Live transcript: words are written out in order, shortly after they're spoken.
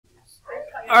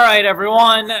All right,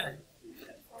 everyone.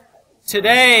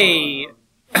 Today,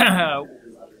 we're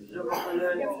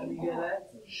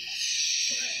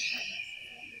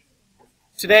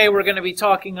going to be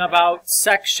talking about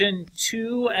Section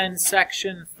 2 and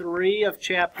Section 3 of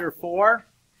Chapter 4.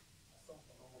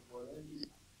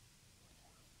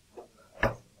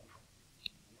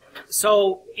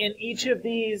 So, in each of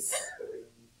these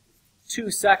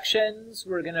two sections,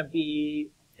 we're going to be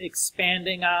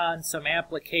expanding on some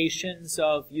applications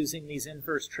of using these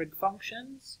inverse trig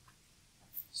functions.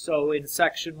 So in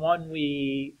section 1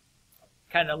 we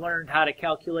kind of learned how to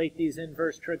calculate these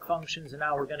inverse trig functions, and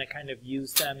now we're going to kind of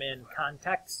use them in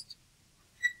context.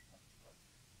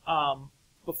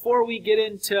 Before we get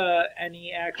into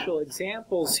any actual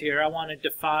examples here, I want to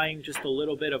define just a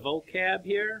little bit of vocab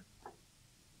here.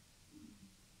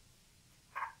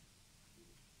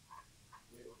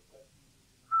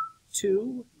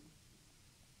 Two.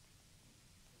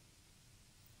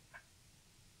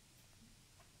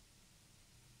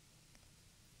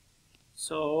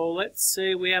 So let's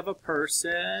say we have a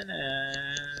person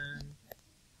and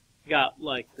got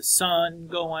like the sun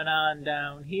going on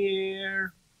down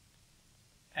here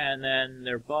and then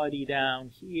their buddy down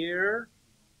here.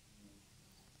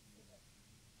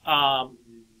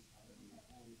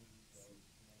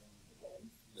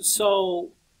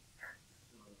 So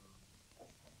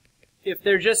if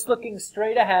they're just looking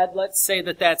straight ahead, let's say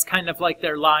that that's kind of like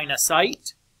their line of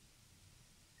sight.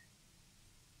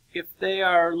 If they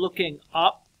are looking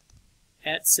up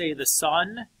at, say, the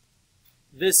sun,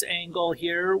 this angle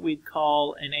here we'd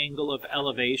call an angle of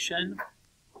elevation.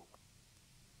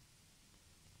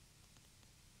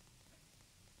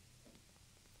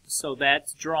 So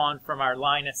that's drawn from our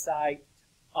line of sight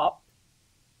up.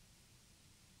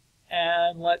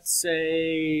 And let's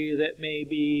say that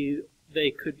maybe they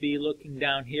could be looking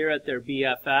down here at their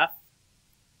BFF.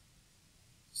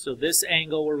 So this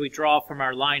angle where we draw from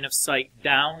our line of sight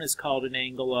down is called an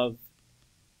angle of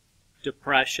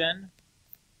depression.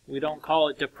 We don't call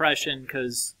it depression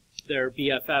because their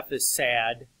BFF is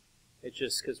sad. It's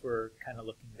just because we're kind of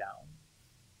looking down.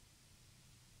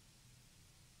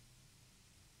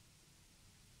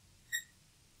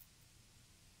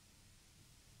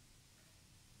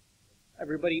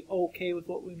 Everybody okay with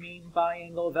what we mean by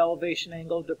angle of elevation,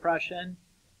 angle of depression?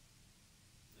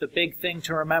 The big thing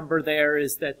to remember there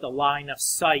is that the line of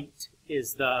sight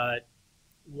is the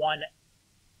one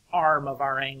arm of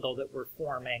our angle that we're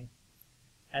forming.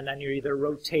 And then you're either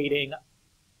rotating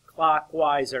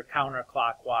clockwise or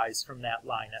counterclockwise from that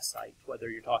line of sight,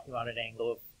 whether you're talking about an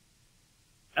angle of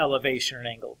elevation or an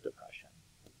angle of depression,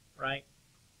 right?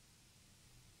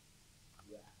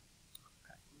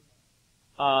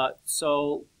 Okay.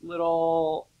 So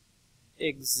little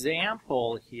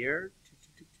example here.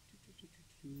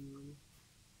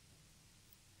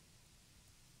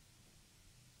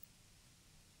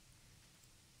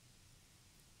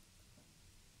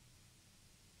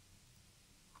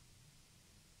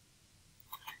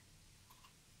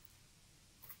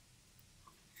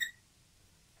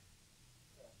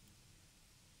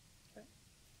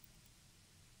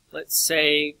 Let's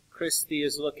say Christy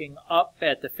is looking up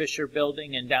at the Fisher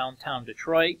Building in downtown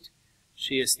Detroit.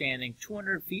 She is standing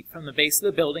 200 feet from the base of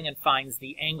the building and finds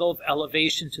the angle of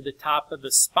elevation to the top of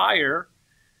the spire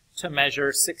to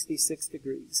measure 66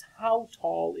 degrees. How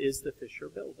tall is the Fisher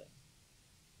Building?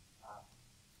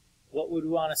 What would we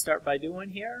want to start by doing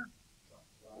here?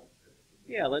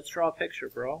 Yeah, let's draw a picture,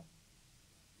 bro.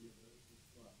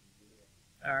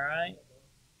 All right.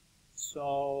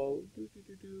 So,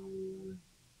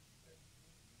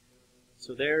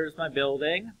 So there's my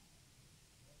building.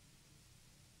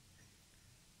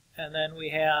 And then we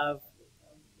have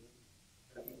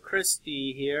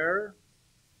Christy here.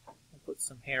 I'll put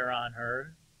some hair on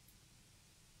her.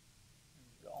 There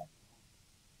we go.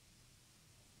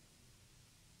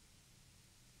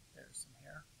 There's some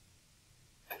hair.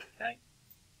 Okay.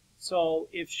 So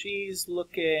if she's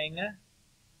looking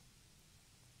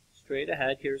straight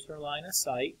ahead, here's her line of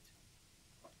sight.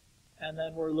 And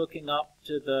then we're looking up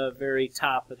to the very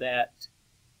top of that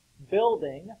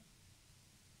building.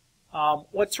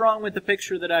 What's wrong with the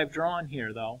picture that I've drawn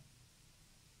here, though?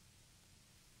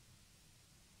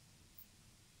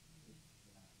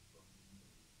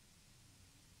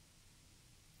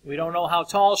 We don't know how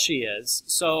tall she is.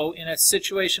 So in a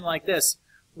situation like this,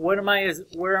 where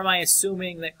am I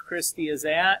assuming that Christy is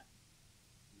at?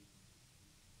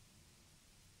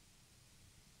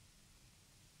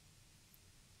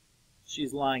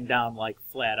 She's lying down like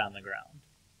flat on the ground,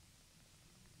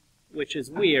 which is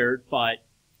weird, but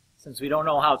since we don't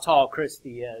know how tall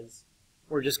Christy is,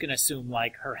 we're just going to assume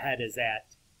like her head is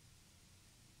at,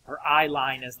 her eye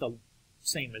line is the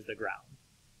same as the ground.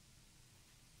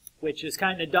 Which is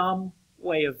kind of dumb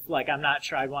way of, like, I'm not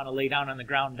sure I'd want to lay down on the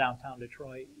ground downtown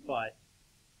Detroit, but,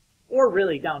 or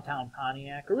really downtown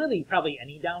Pontiac, or really probably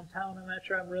any downtown. I'm not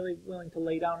sure I'm really willing to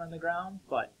lay down on the ground,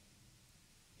 but,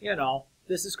 you know,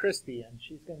 this is Christy, and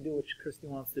she's going to do what Christy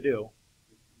wants to do.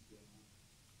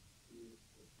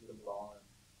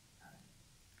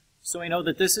 So we know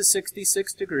that this is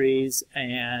 66 degrees,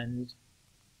 and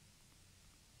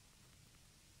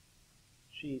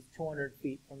she's 200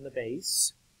 feet from the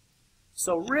base.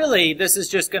 So really, this is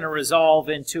just going to resolve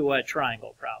into a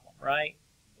triangle problem, right?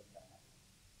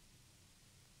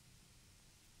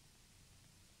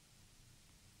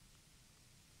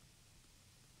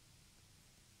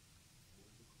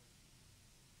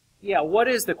 Yeah, what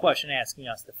is the question asking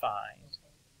us to find?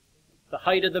 The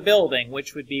height of the building,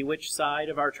 which would be which side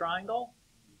of our triangle?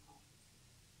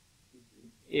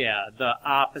 Yeah, the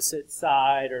opposite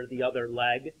side or the other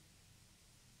leg.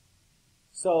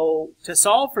 So to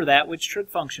solve for that, which trig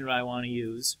function do I want to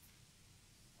use?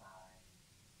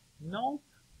 Nope.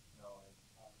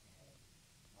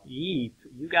 Yeep,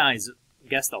 you guys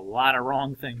guessed a lot of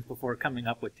wrong things before coming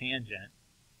up with tangent.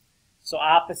 So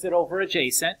opposite over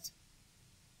adjacent,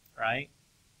 right?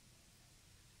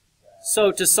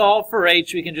 So to solve for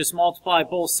h, we can just multiply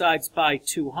both sides by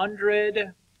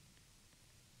 200.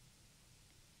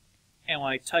 And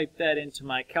when I type that into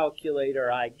my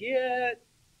calculator, I get,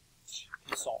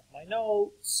 consult my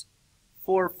notes,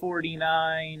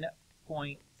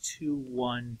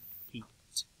 449.21 feet.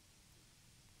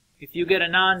 If you get a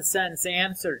nonsense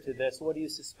answer to this, what do you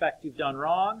suspect you've done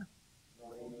wrong?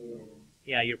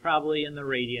 Yeah, you're probably in the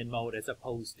radian mode as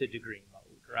opposed to degree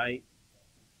mode, right?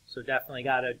 So definitely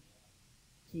got to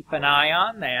keep an eye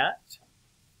on that.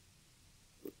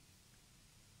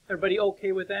 Everybody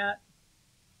okay with that?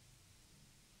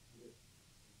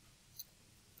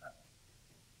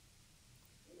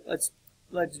 Let's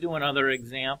do another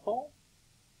example.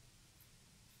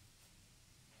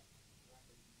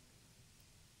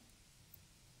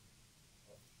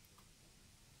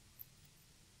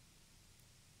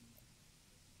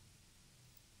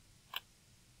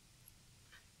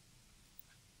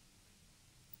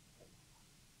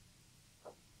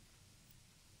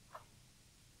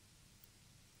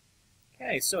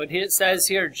 Okay, so it says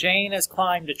here, Jane has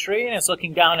climbed a tree and is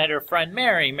looking down at her friend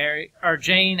Mary.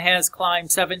 Jane has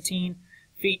climbed 17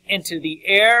 feet into the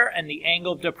air, and the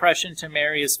angle of depression to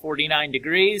Mary is 49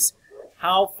 degrees.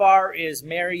 How far is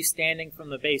Mary standing from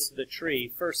the base of the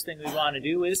tree? First thing we want to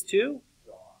do is to,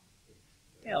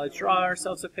 let's draw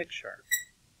ourselves a picture.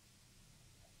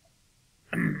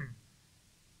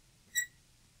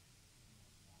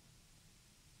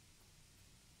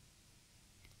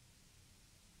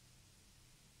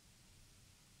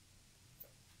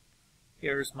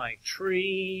 Here's my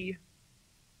tree.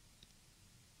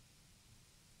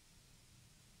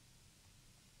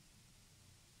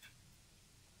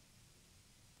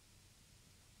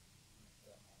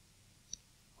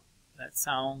 That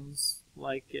sounds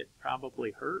like it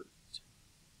probably hurt.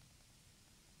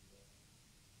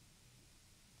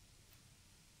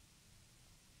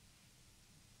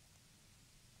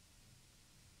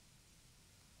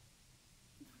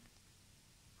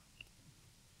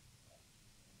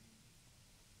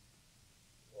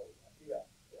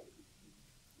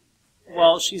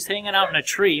 Well, she's hanging out in a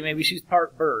tree. Maybe she's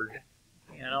part bird,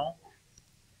 you know?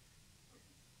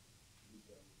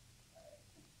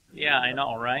 Yeah, I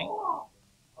know, right?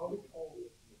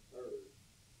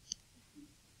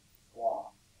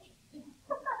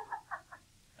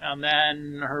 And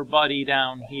then her buddy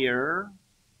down here.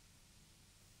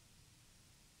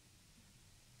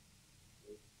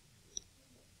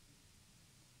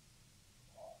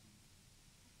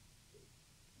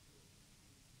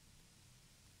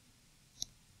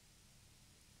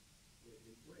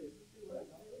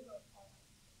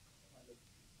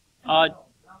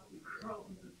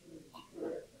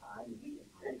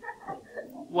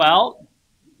 Well,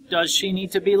 does she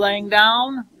need to be laying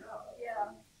down?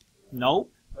 Yeah.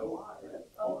 Nope.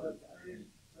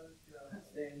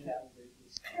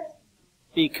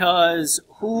 Because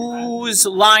whose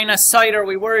line of sight are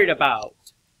we worried about?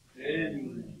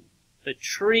 Jane. The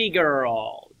tree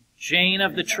girl. Jane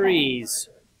of the trees.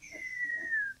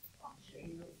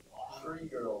 Tree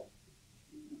girl.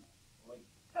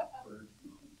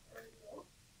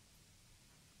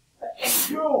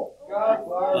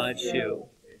 Bless you.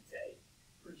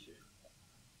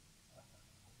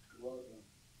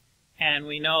 And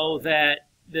we know that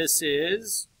this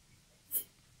is,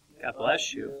 God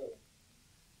bless you,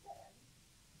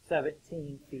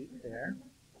 17 feet there.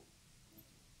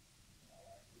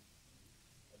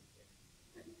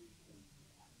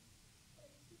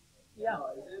 Yeah.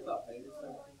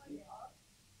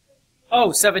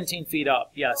 Oh, 17 feet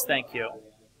up. Yes, thank you.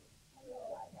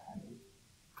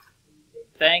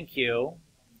 Thank you.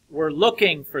 We're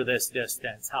looking for this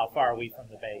distance. How far are we from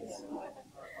the base?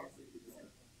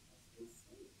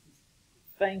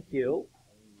 Thank you.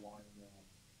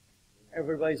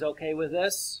 Everybody's okay with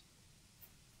this?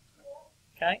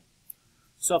 Okay.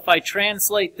 So if I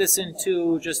translate this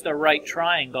into just a right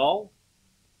triangle,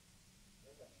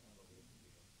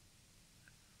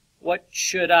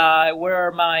 where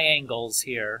are my angles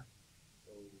here?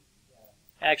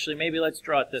 Actually, maybe let's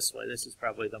draw it this way. This is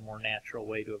probably the more natural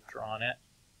way to have drawn it.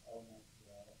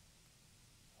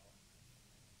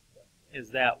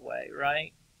 Is that way,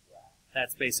 right?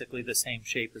 That's basically the same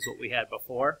shape as what we had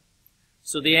before.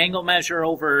 So the angle measure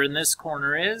over in this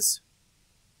corner is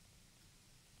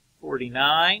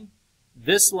 49.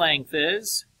 This length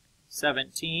is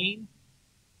 17.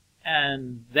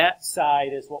 And that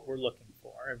side is what we're looking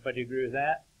for. Everybody agree with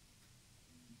that?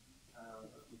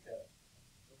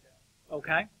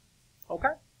 Okay.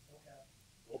 Okay.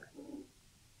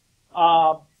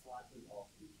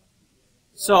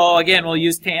 So again, we'll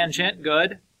use tangent.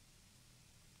 Good.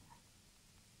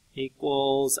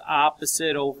 Equals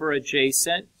opposite over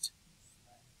adjacent.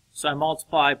 So I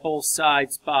multiply both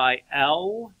sides by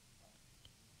L.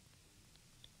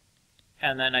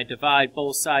 And then I divide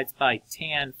both sides by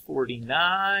tan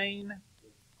 49.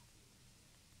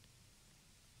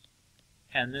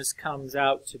 And this comes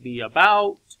out to be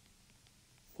about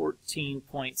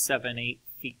 14.78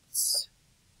 feet.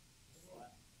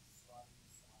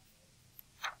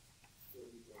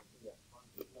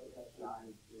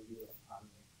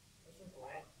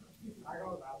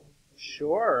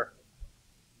 Sure.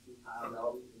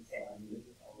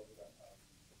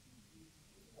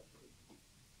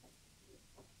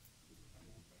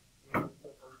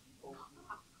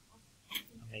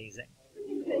 Amazing.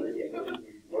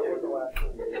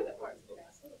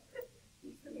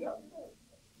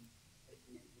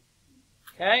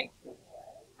 Okay.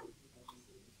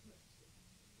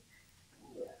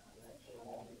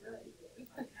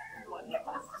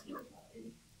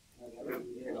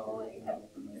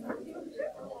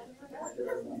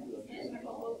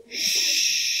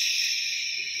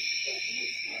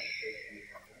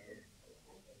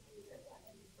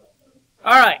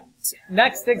 All right,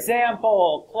 next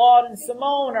example. Claude and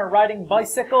Simone are riding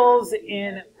bicycles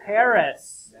in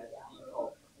Paris.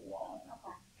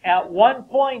 At one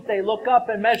point, they look up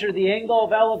and measure the angle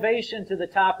of elevation to the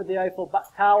top of the Eiffel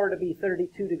Tower to be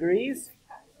 32 degrees.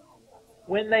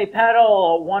 When they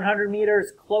pedal 100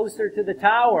 meters closer to the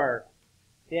tower,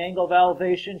 the angle of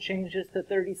elevation changes to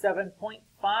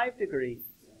 37.5 degrees.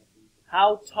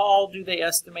 How tall do they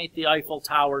estimate the Eiffel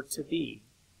Tower to be?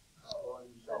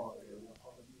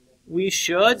 We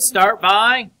should start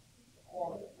by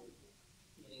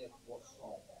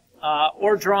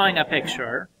or drawing a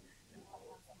picture.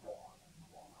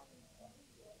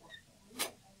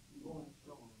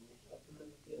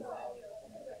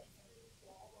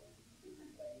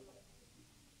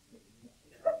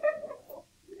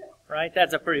 Right?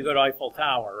 That's a pretty good Eiffel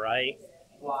Tower, right?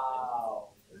 Wow.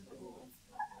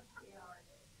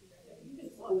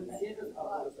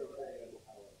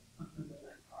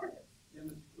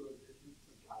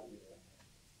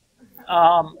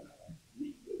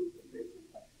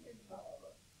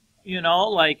 You know,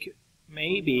 like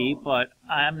maybe, but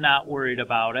I'm not worried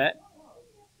about it.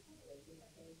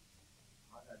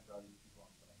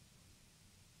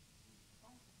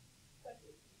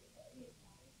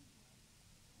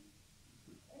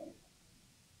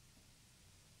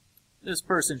 This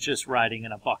person's just riding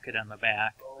in a bucket on the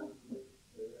back.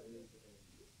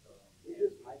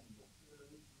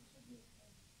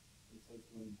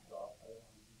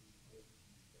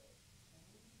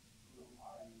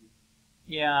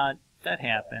 Yeah, that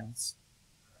happens.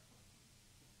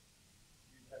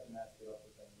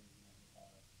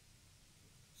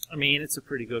 I mean, it's a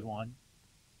pretty good one.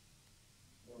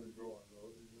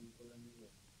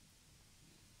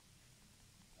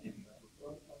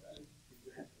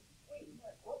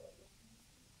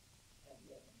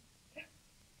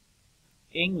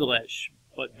 English,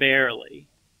 but barely.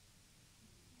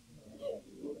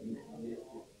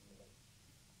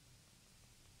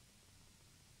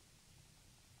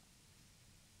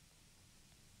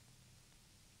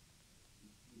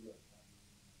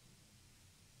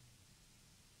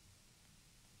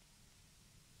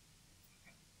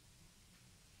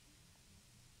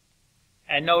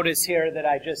 And notice here that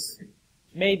I just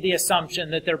made the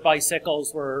assumption that their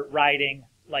bicycles were riding,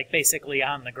 like, basically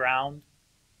on the ground.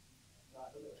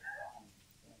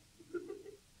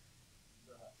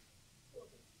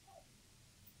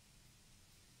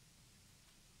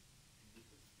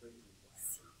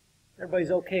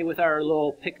 Everybody's okay with our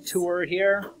little picture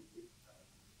here?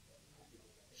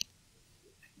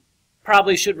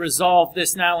 Probably should resolve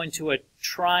this now into a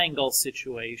triangle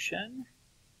situation.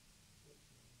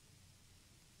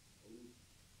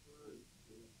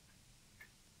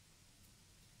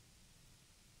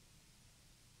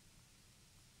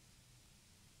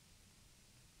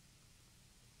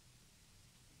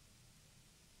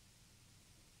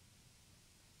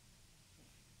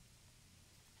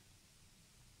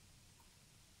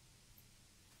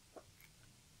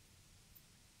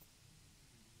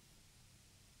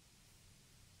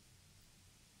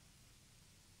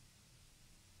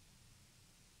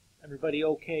 Everybody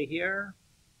okay here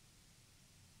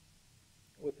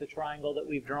with the triangle that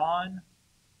we've drawn?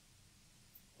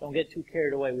 Don't get too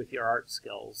carried away with your art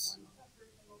skills.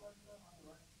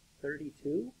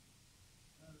 32?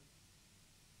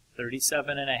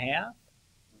 37 and a half?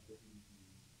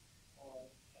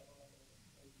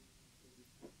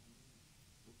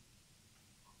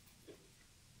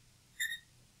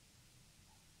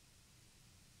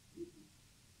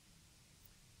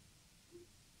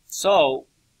 So,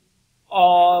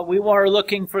 we were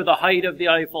looking for the height of the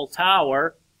Eiffel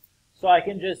Tower, so I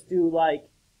can just do like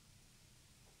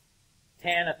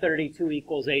tan of 32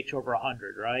 equals h over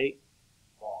 100, right?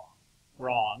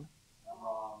 Wrong.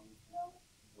 Wrong.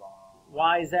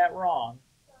 Why is that wrong?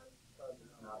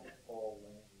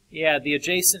 Yeah, the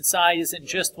adjacent side isn't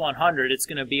just 100. It's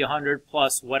going to be 100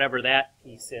 plus whatever that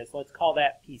piece is. Let's call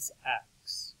that piece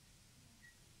x.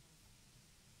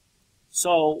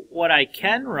 So what I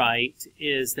can write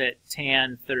is that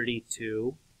tan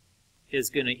 32 is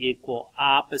going to equal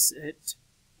opposite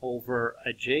over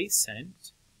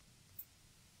adjacent.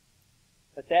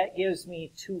 But that gives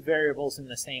me two variables in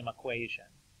the same equation.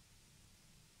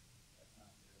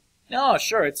 No,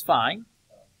 sure, it's fine.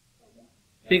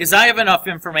 Because I have enough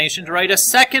information to write a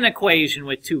second equation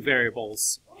with two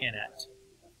variables in it.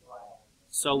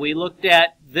 So we looked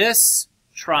at this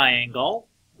triangle,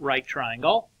 right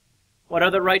triangle. What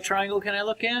other right triangle can I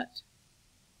look at?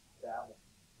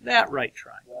 That right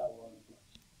triangle.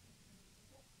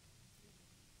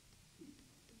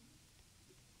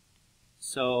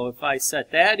 So if I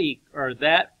set that,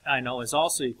 that I know is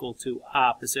also equal to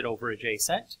opposite over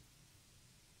adjacent.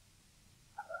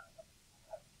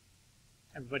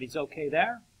 Everybody's okay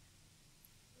there?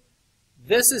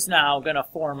 This is now going to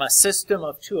form a system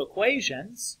of two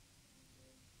equations,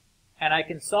 and I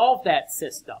can solve that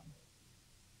system.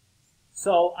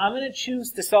 So I'm going to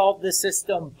choose to solve this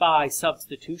system by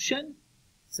substitution.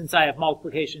 Since I have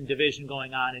multiplication and division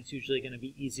going on, it's usually going to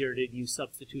be easier to use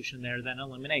substitution there than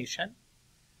elimination.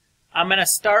 I'm going to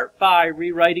start by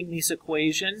rewriting these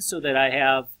equations so that I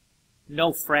have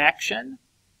no fraction.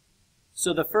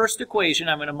 So the first equation,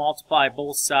 I'm going to multiply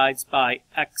both sides by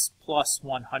x plus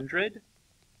 100.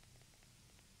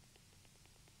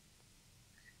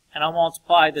 And I'll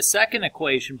multiply the second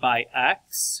equation by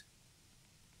x.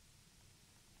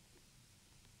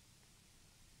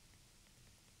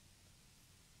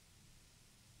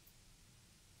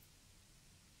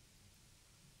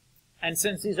 And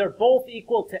since these are both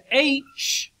equal to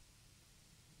h,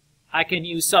 I can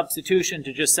use substitution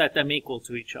to just set them equal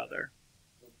to each other.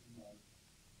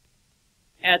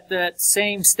 At that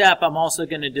same step, I'm also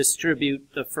going to distribute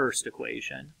the first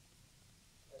equation.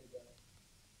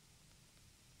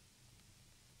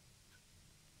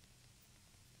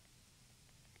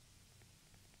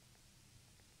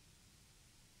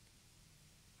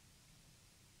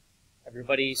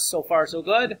 Everybody so far so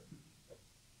good?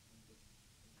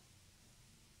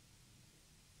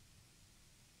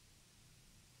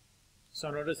 So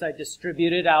notice I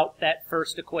distributed out that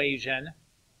first equation,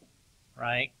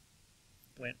 right?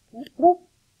 Went whoop, whoop.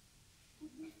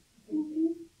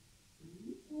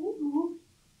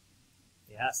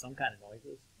 Yeah, some kind of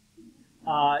noises.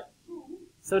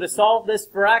 So to solve this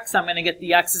for x, I'm going to get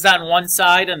the x's on one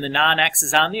side and the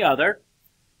non-x's on the other.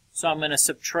 So I'm going to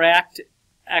subtract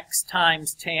x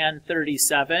times tan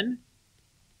 37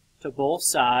 to both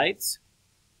sides.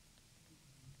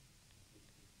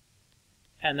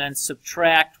 And then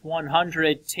subtract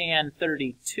 100 tan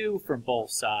 32 from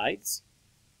both sides.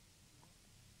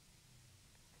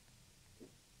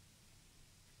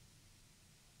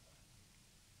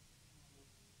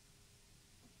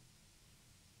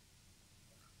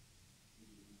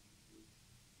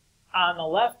 On the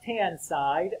left-hand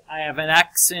side, I have an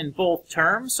x in both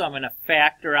terms, so I'm going to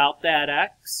factor out that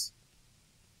x.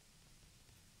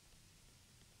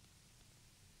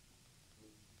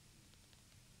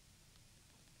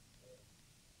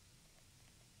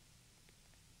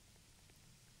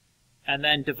 and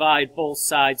then divide both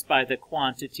sides by the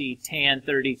quantity tan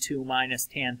 32 minus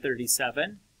tan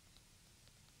 37.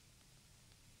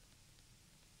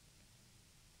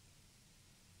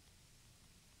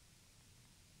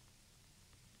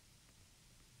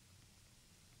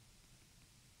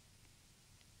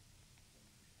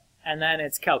 And then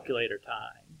it's calculator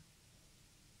time.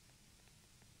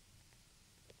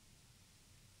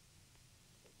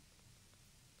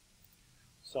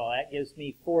 So that gives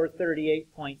me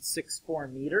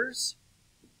 438.64 meters.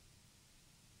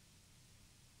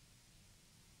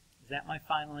 Is that my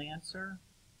final answer?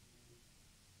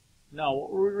 No,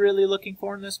 what were we really looking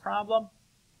for in this problem?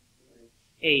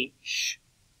 H.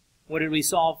 What did we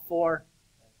solve for?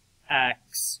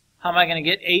 X. How am I going to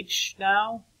get H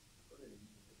now?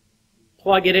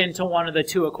 Plug it into one of the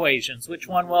two equations. Which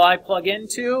one will I plug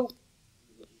into?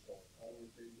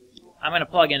 I'm going to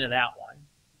plug into that one.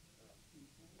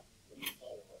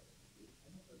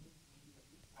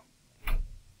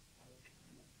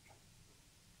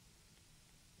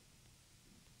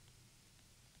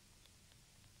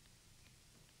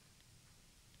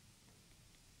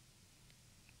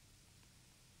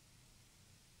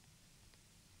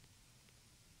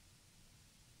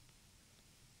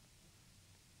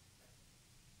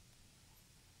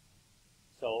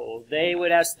 So they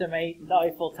would estimate the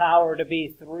Eiffel Tower to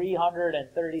be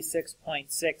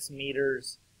 336.6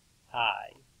 meters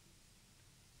high.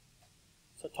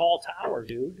 It's a tall tower,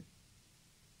 dude.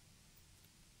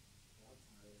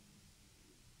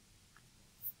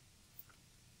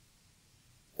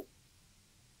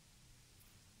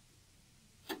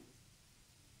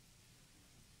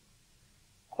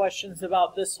 Questions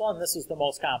about this one? This is the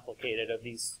most complicated of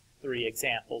these three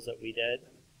examples that we did.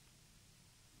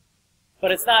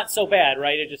 But it's not so bad,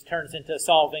 right? It just turns into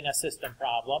solving a system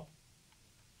problem.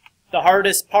 The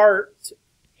hardest part,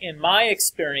 in my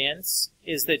experience,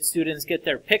 is that students get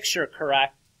their picture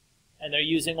correct and they're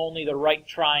using only the right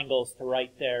triangles to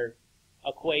write their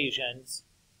equations.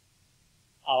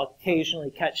 I'll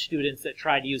occasionally catch students that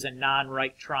try to use a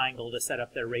non-right triangle to set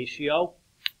up their ratio.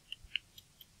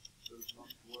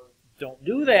 Don't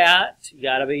do that. You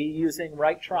got to be using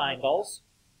right triangles.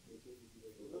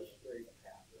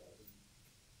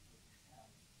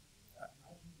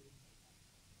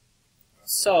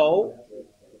 So,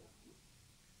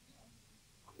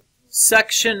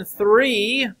 section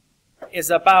 3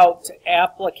 is about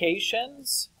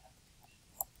applications.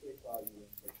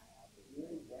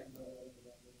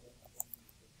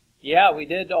 Yeah, we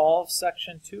did all of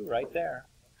section 2 right there.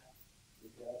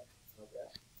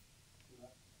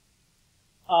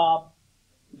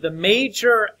 The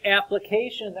major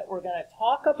application that we're going to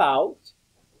talk about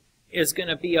is going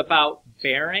to be about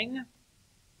bearing,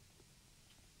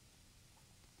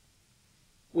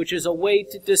 which is a way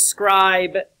to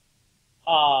describe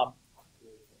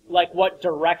like what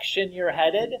direction you're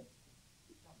headed.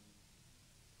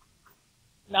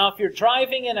 Now, if you're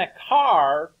driving in a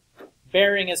car,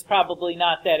 bearing is probably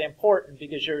not that important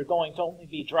because you're going to only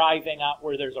be driving out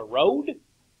where there's a road,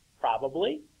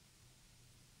 probably,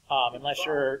 unless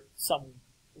you're some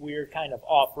weird kind of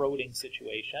off-roading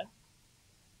situation.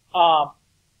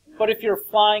 But if you're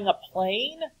flying a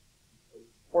plane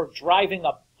or driving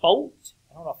a boat,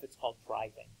 I don't know if it's called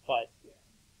driving, but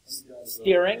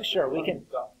steering, sure, we can.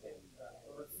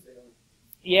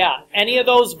 Yeah, any of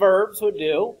those verbs would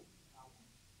do.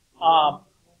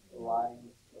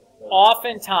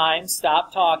 Oftentimes,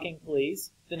 stop talking,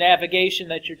 please. The navigation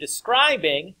that you're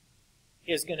describing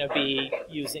is going to be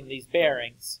using these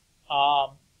bearings.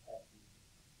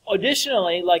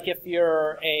 Additionally, like if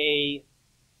you're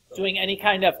doing any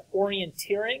kind of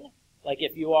orienteering, like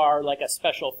if you are like a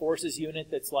special forces unit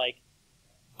that's like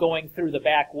going through the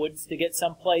backwoods to get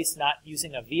someplace, not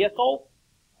using a vehicle,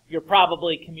 you're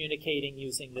probably communicating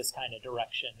using this kind of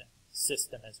direction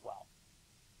system as well.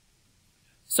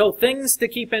 So things to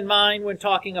keep in mind when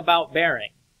talking about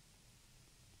bearing.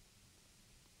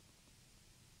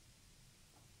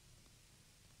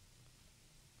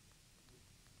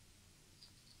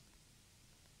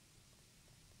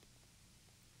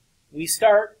 We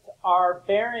start our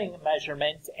bearing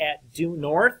measurement at due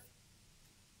north.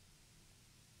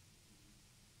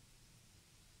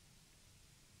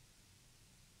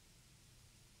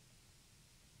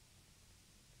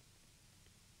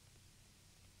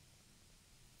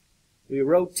 We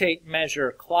rotate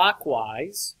measure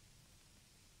clockwise.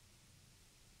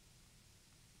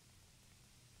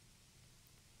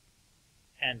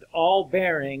 And all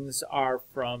bearings are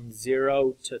from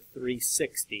 0 to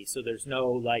 360. So there's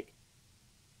no like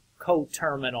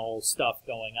coterminal stuff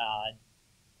going on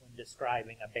when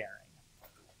describing a bearing.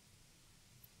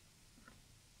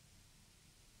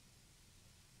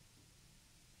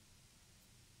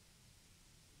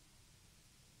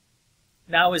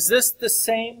 Now, is this the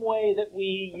same way that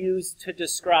we use to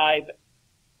describe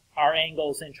our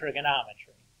angles in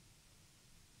trigonometry?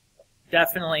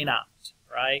 Definitely not,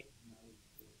 right?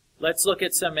 Let's look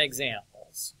at some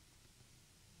examples.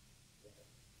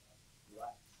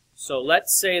 So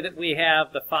let's say that we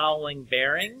have the following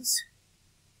bearings.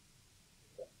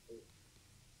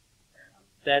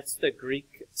 That's the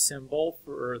Greek symbol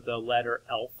for the letter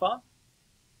alpha.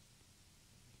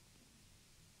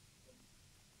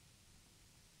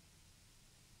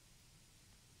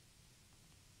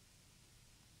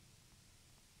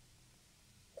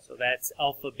 So that's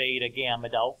alpha, beta, gamma,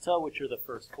 delta, which are the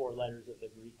first 4 letters of the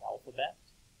Greek alphabet.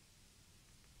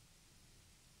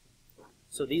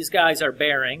 So these guys are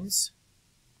bearings.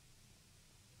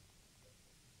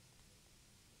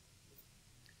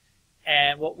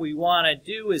 And what we want to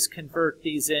do is convert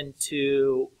these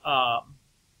into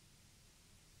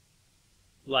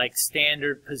like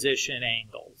standard position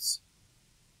angles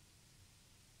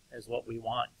is what we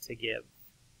want to give.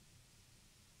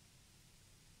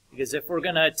 Because if we're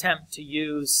going to attempt to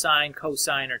use sine,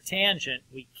 cosine, or tangent,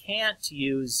 we can't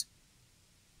use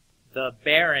the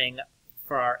bearing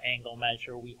for our angle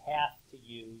measure. We have to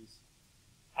use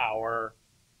our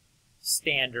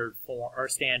standard form or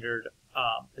standard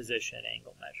position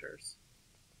angle measures.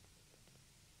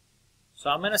 So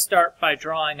I'm going to start by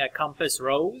drawing a compass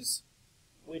rose,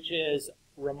 which is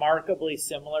remarkably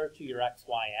similar to your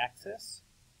XY axis.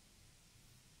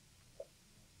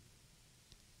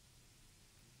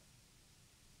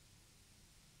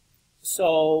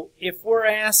 So if we're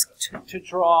asked to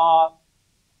draw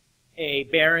a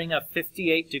bearing of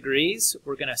 58 degrees,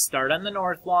 we're going to start on the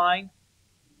north line,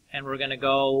 and we're going to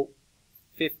go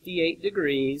 58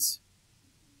 degrees.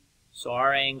 So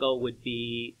our angle would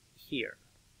be here.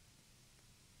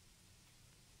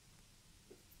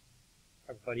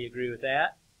 Everybody agree with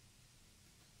that?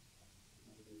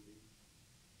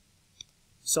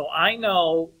 So I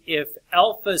know if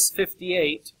alpha is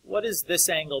 58, what is this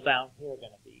angle down here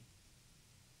going to be?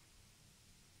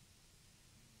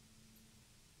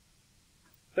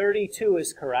 32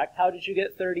 is correct. How did you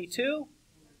get 32?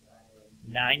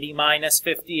 90 minus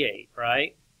 58,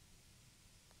 right?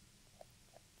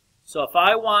 So if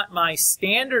I want my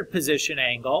standard position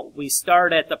angle, we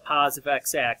start at the positive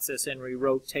x-axis and we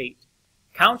rotate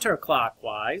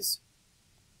counterclockwise.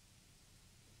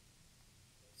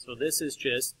 So this is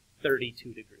just 32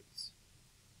 degrees.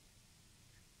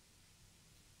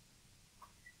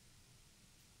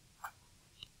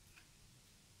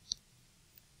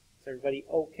 Is everybody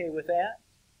okay with that?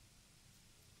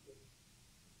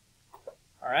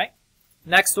 All right.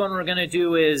 Next one we're going to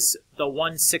do is the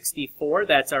 164.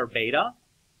 That's our beta.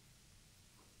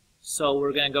 So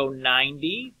we're going to go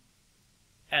 90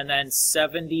 and then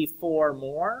 74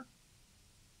 more.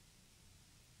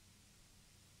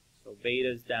 So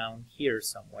beta's down here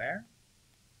somewhere.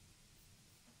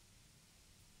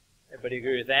 Everybody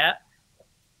agree with that?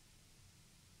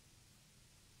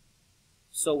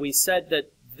 So we said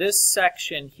that this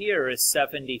section here is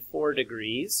 74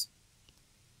 degrees.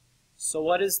 So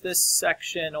what is this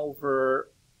section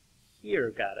over here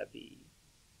gotta be?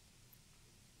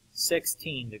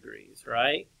 16 degrees,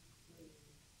 right?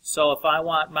 So if I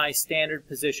want my standard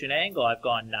position angle, I've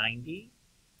gone 90,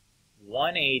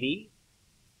 180,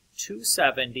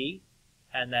 270,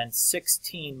 and then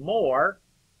 16 more.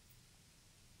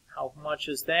 How much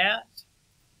is that?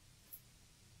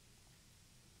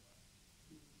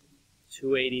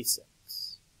 286.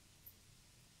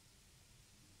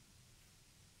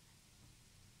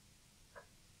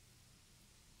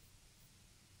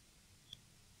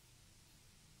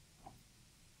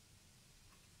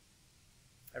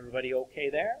 Everybody okay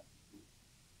there?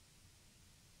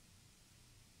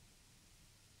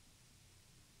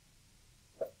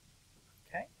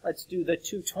 Okay, let's do the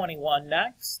 221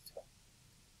 next.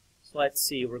 So let's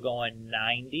see, we're going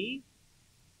 90,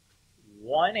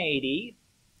 180,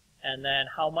 and then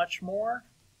how much more?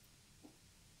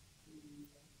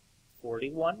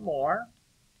 41 more.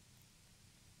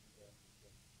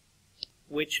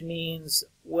 Which means,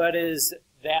 what is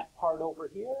that part over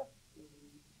here?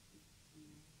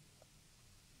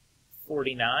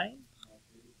 49.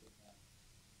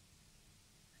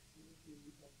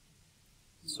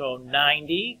 So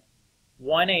 90,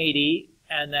 180,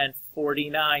 and then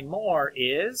 49 more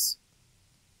is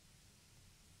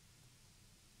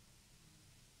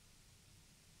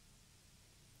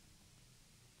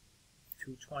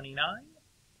 229.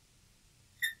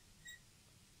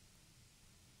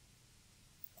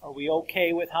 Are we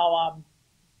okay with how I'm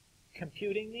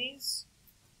computing these?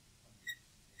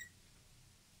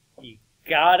 You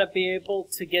gotta be able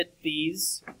to get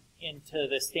these into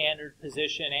the standard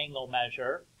position angle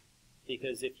measure,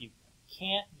 because if you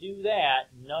can't do that,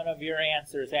 none of your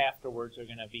answers afterwards are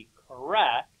going to be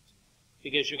correct,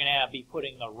 because you're going to be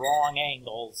putting the wrong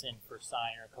angles in for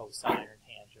sine or cosine or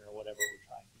tangent or whatever we're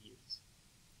trying to use.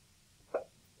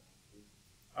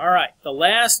 All right, the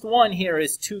last one here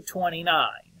is 229,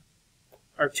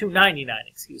 or 299,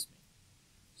 excuse me.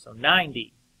 So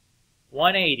 90,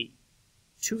 180,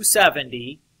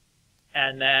 270,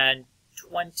 and then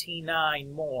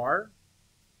 29 more.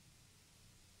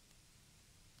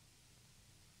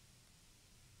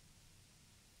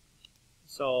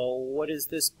 So what is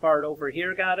this part over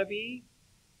here got to be?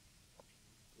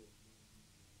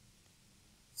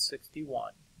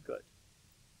 61. Good.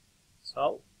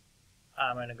 So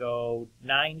I'm going to go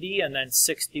 90 and then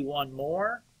 61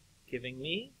 more, giving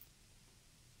me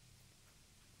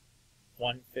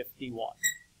 151.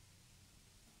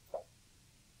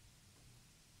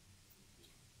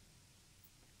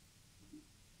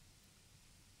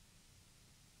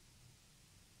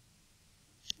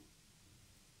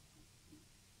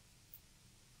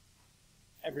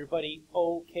 Everybody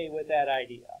okay with that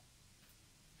idea?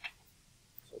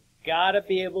 So gotta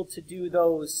be able to do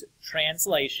those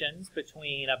translations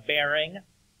between a bearing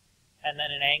and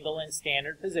then an angle in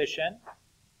standard position.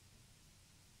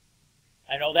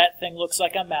 I know that thing looks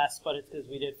like a mess, but it's because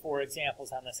we did 4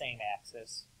 examples on the same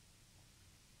axis.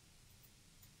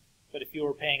 But if you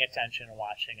were paying attention and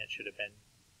watching, it should have been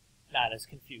not as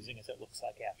confusing as it looks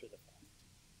like after the fact.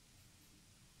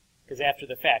 Because after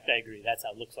the fact, I agree, that's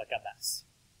how it looks like a mess.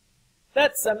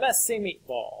 That's a messy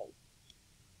meatball.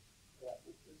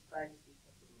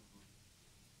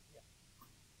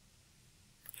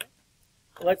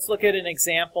 Let's look at an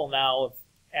example now of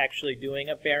actually doing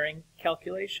a bearing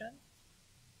calculation.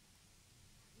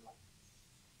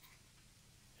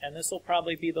 And this will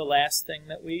probably be the last thing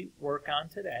that we work on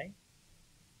today.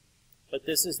 But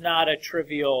this is not a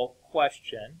trivial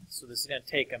question, so this is going to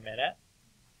take a minute.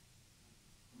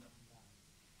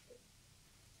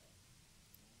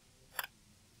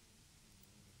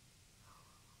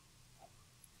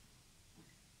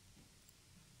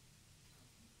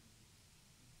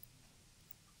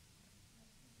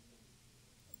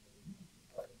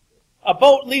 A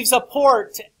boat leaves a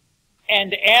port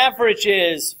and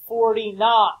averages 40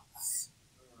 knots,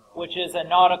 which is a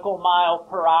nautical mile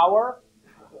per hour,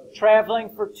 traveling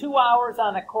for 2 hours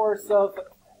on a course of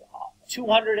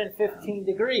 215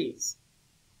 degrees.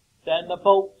 Then the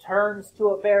boat turns to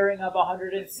a bearing of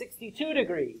 162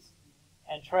 degrees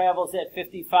and travels at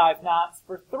 55 knots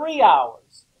for 3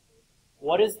 hours.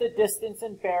 What is the distance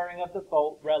and bearing of the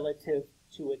boat relative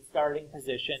to its starting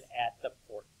position at the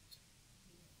port?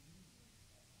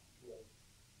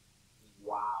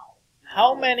 Wow.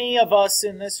 How many of us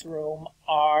in this room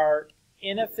are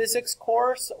in a physics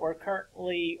course or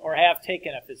currently or have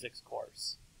taken a physics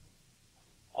course?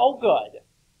 Oh, good.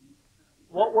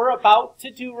 What we're about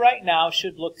to do right now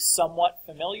should look somewhat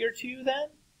familiar to you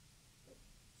then.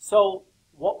 So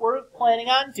what we're planning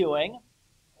on doing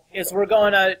is we're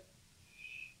going to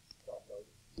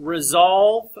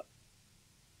resolve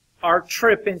our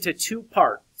trip into 2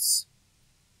 parts.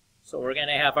 So we're going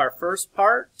to have our first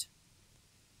part,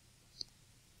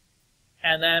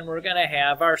 and then we're going to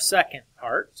have our second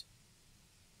part.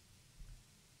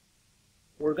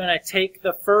 We're going to take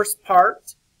the first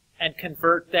part and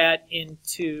convert that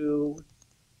into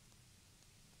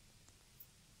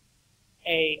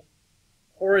a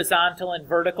horizontal and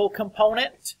vertical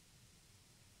component,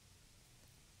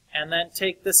 and then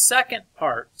take the second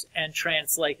part and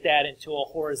translate that into a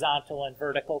horizontal and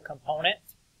vertical component.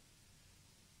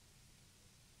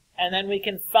 And then we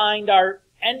can find our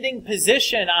ending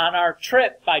position on our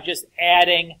trip by just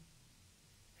adding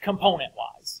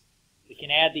component-wise. We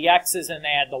can add the x's and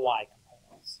add the y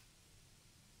components.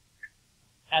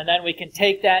 And then we can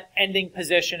take that ending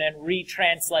position and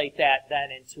retranslate that then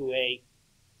into a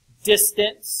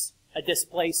distance, a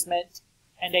displacement,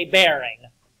 and a bearing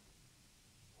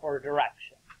or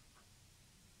direction.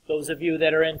 Those of you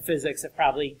that are in physics have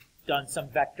probably done some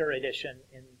vector addition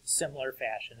in similar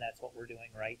fashion. That's what we're doing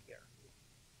right here.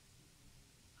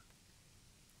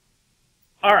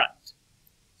 All right,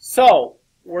 so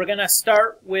we're going to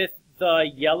start with the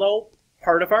yellow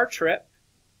part of our trip.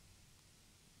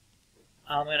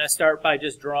 I'm going to start by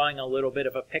just drawing a little bit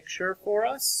of a picture for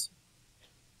us.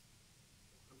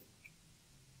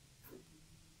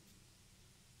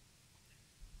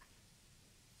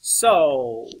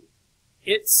 So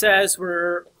it says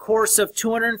we're course of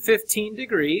 215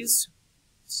 degrees.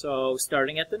 So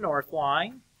starting at the north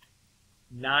line,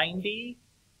 90,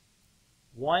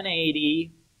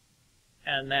 180,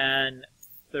 and then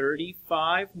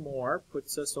 35 more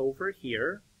puts us over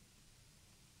here.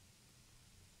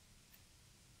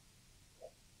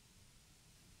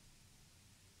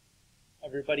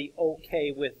 Everybody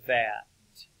okay with that?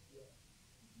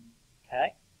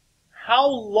 Okay. How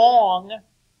long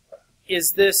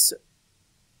is this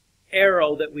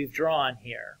arrow that we've drawn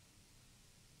here?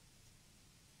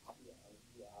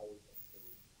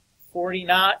 40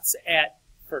 knots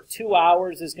for 2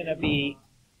 hours is going to be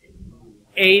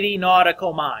 80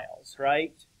 nautical miles,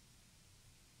 right?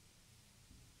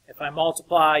 If I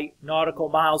multiply nautical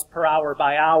miles per hour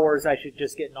by hours, I should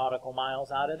just get nautical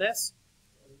miles out of this.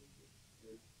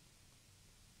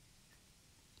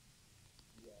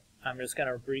 I'm just going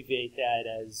to abbreviate that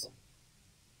as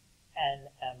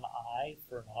NMI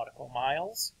for nautical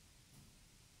miles.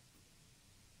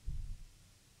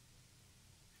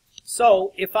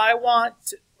 So if I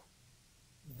want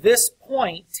this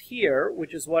point here,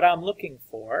 which is what I'm looking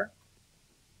for,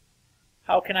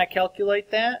 how can I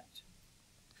calculate that?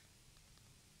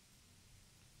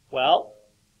 Well,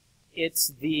 it's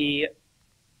the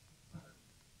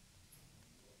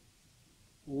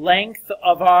length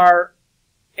of our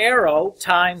arrow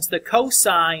times the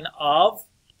cosine of,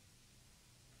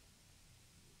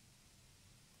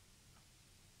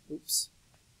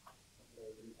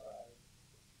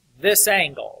 this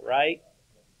angle, right?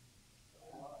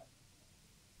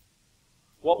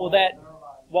 What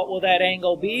will that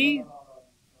angle be?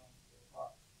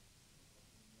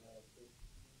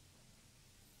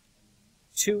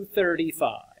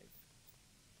 $235.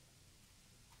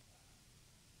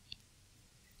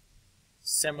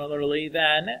 Similarly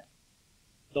then,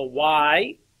 the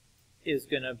y is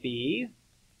going to be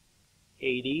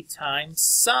 80 times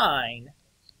sine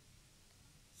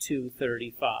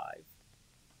 235.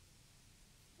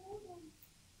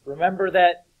 Remember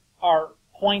that our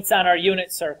points on our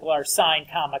unit circle are sine,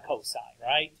 comma, cosine,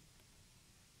 right?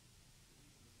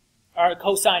 Or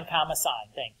cosine, comma, sine,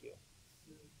 thank you.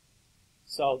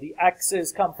 So the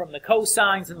x's come from the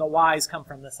cosines and the y's come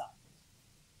from the sines.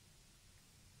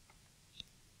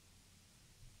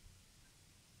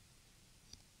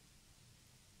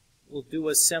 We'll do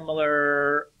a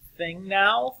similar thing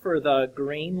now for the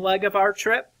green leg of our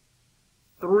trip.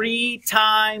 3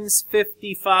 times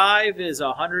 55 is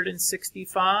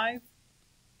 165.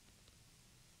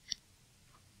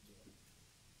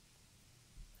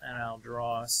 And I'll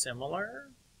draw similar.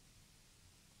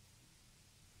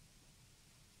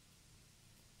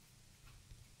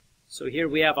 So here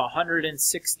we have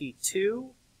 162,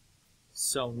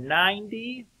 so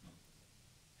 90,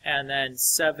 and then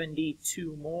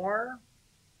 72 more.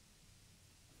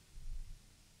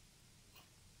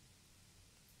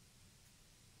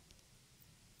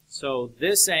 So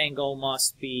this angle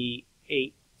must be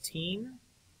 18.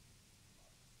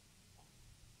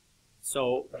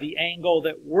 So the angle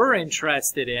that we're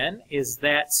interested in is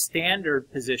that standard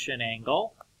position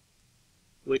angle,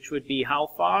 which would be how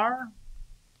far?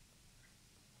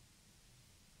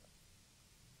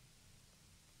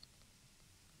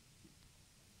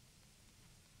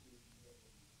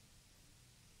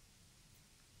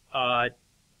 Uh,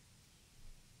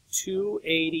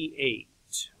 288,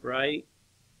 right?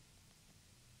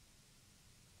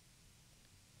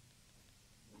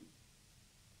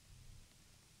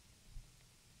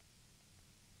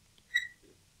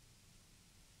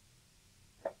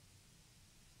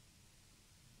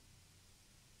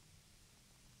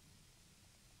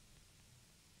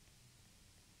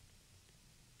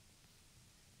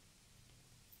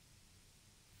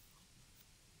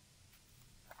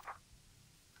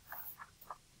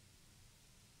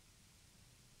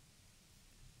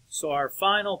 So our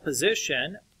final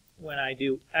position, when I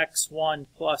do x1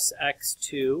 plus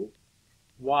x2,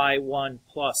 y1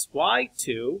 plus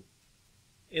y2,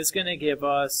 is going to give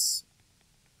us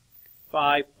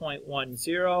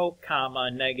 5.10,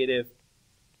 comma, negative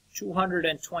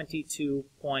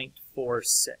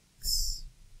 222.46.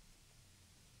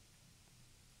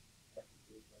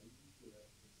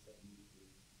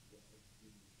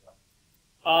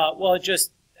 Well, it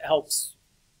just helps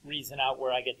reason out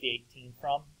where I get the 18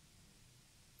 from.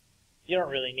 You don't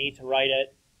really need to write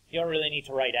it. You don't really need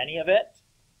to write any of it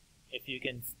if you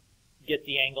can get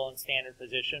the angle in standard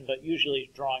position, but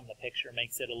usually drawing the picture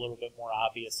makes it a little bit more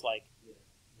obvious, like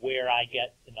where I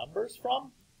get the numbers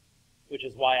from, which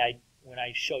is why when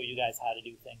I show you guys how to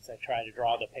do things, I try to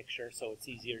draw the picture so it's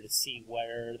easier to see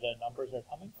where the numbers are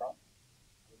coming from.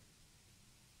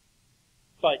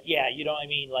 But yeah, you know what I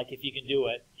mean? Like if you can do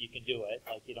it, you can do it.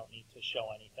 Like you don't need to show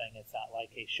anything. It's not like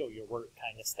a show your work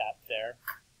kind of step there.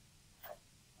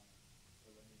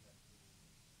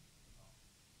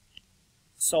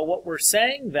 So what we're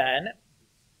saying then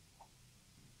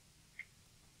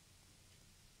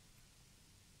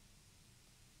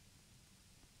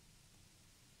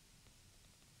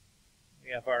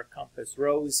compass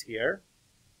rose here.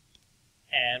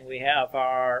 And we have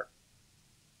our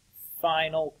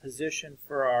final position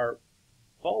for our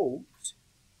boat.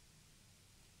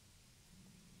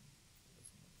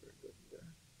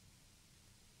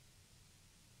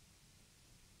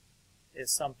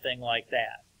 Is something like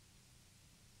that.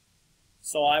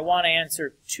 So I want to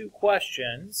answer two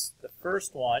questions. The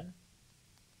first one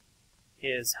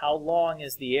is, how long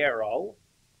is the arrow?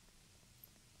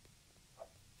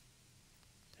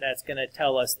 That's going to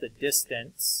tell us the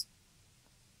distance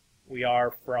we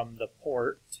are from the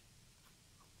port.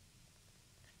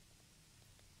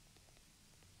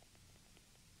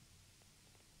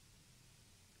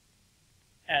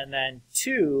 And then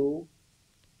two,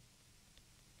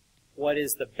 what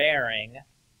is the bearing?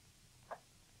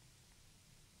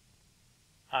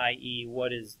 I.e.,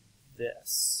 what is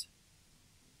this?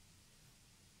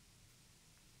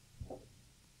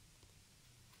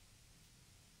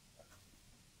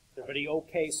 Everybody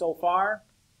okay so far?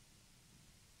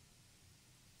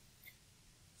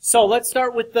 So let's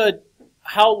start with the,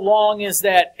 how long is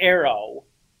that arrow?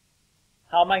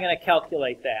 How am I going to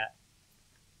calculate that?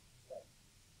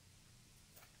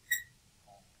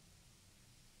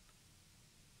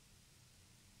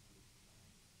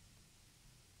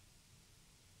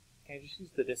 Can I just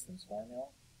use the distance formula?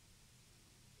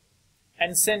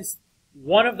 And since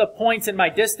one of the points in my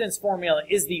distance formula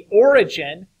is the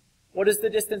origin, what does the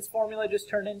distance formula just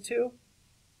turn into?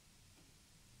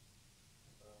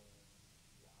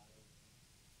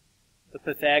 The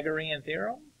Pythagorean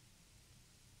theorem?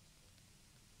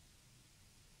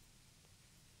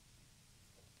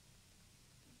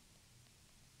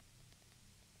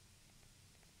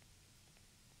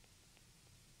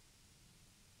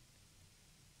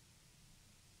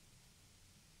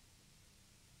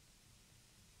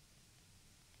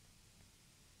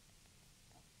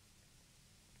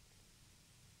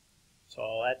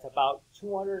 So that's about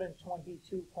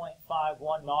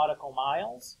 222.51 nautical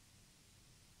miles.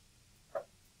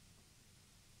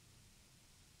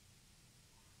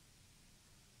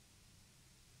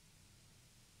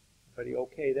 Everybody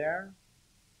okay there?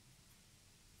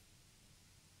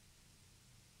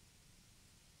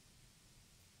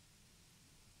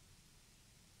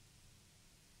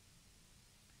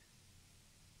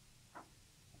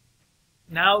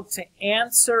 Now, to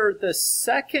answer the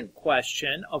second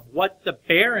question of what the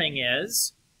bearing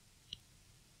is,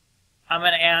 I'm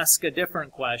going to ask a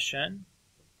different question.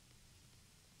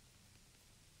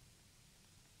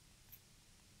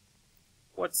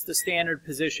 What's the standard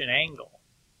position angle?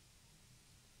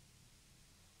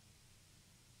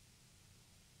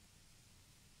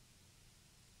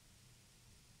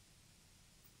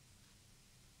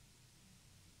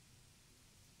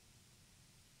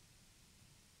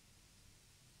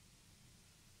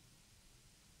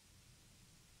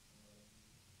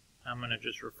 I'm going to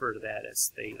just refer to that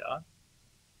as theta.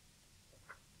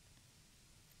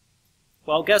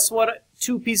 Well, guess what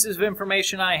two pieces of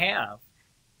information I have?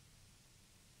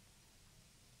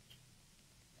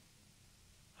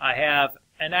 I have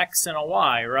an x and a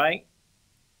y, right?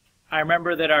 I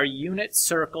remember that our unit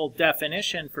circle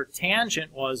definition for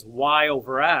tangent was y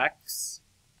over x.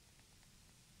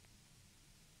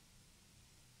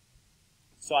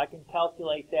 So I can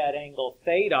calculate that angle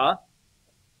theta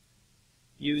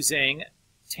using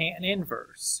tan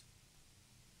inverse.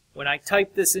 When I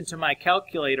type this into my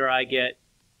calculator, I get,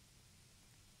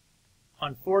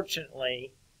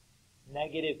 unfortunately,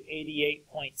 negative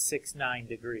 88.69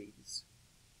 degrees.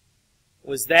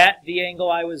 Was that the angle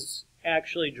I was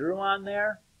actually drew on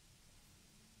there?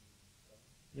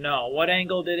 No. What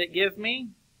angle did it give me?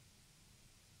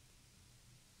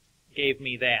 It gave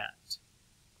me that.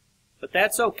 But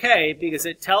that's okay, because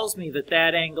it tells me that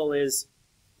that angle is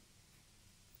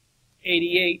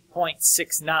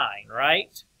 88.69,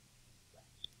 right?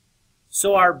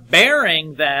 So our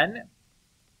bearing then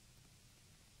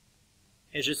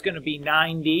is just going to be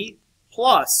 90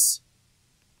 plus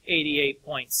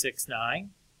 88.69.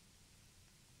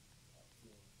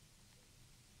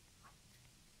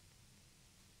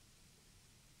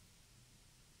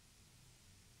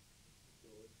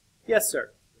 Yes,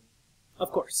 sir.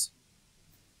 Of course.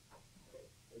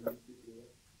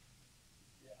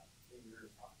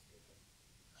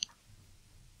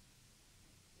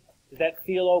 Did that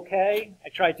feel okay? I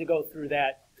tried to go through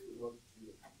that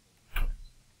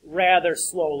rather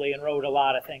slowly and wrote a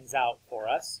lot of things out for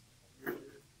us.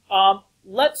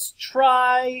 Let's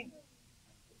try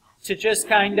to just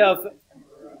kind of,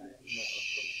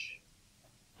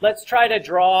 let's try to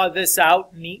draw this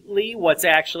out neatly, what's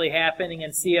actually happening,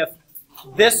 and see if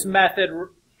this method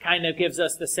kind of gives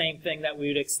us the same thing that we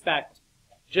would expect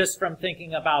just from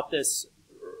thinking about this,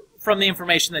 from the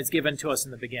information that's given to us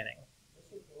in the beginning.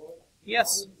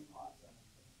 Yes?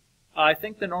 I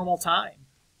think the normal time,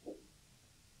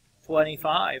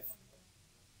 25.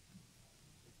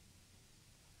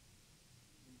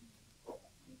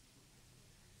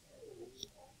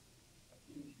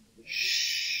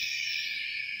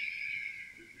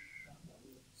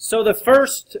 So the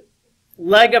first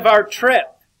leg of our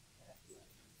trip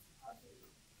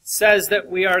says that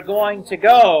we are going to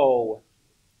go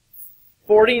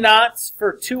 40 knots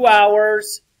for 2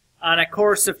 hours on a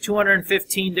course of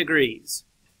 215 degrees.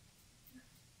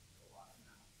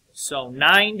 So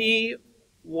 90,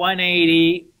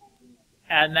 180,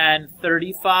 and then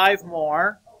 35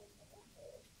 more.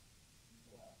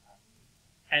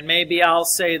 And maybe I'll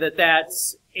say that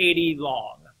that's 80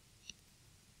 long.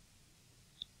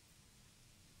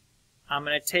 I'm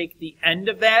going to take the end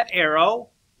of that arrow,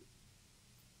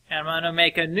 and I'm going to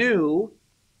make a new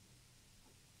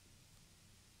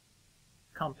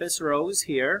compass rose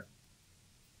here.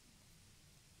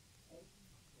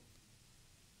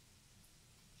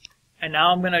 And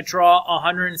now I'm going to draw a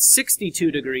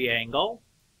 162 degree angle.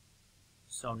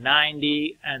 So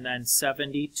 90 and then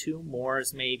 72 more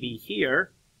is maybe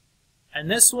here. And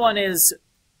this one is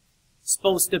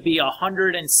supposed to be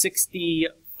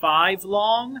 165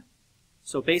 long.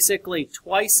 So basically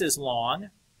twice as long,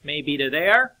 maybe to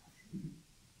there.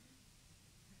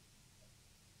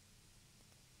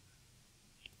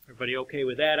 Everybody okay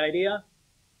with that idea?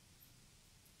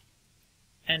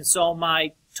 And so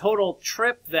my total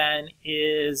trip then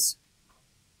is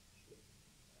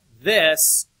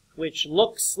this, which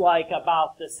looks like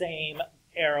about the same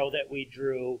arrow that we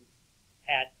drew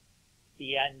at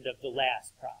the end of the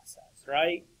last process,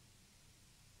 right?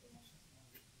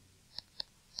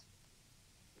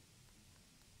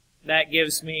 That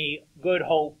gives me good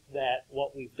hope that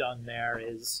what we've done there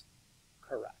is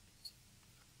correct.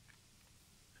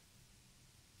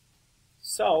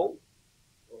 So,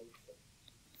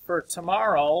 for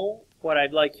tomorrow, what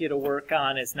I'd like you to work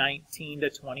on is 19 to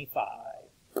 25.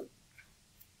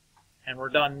 And we're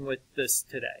done with this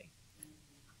today.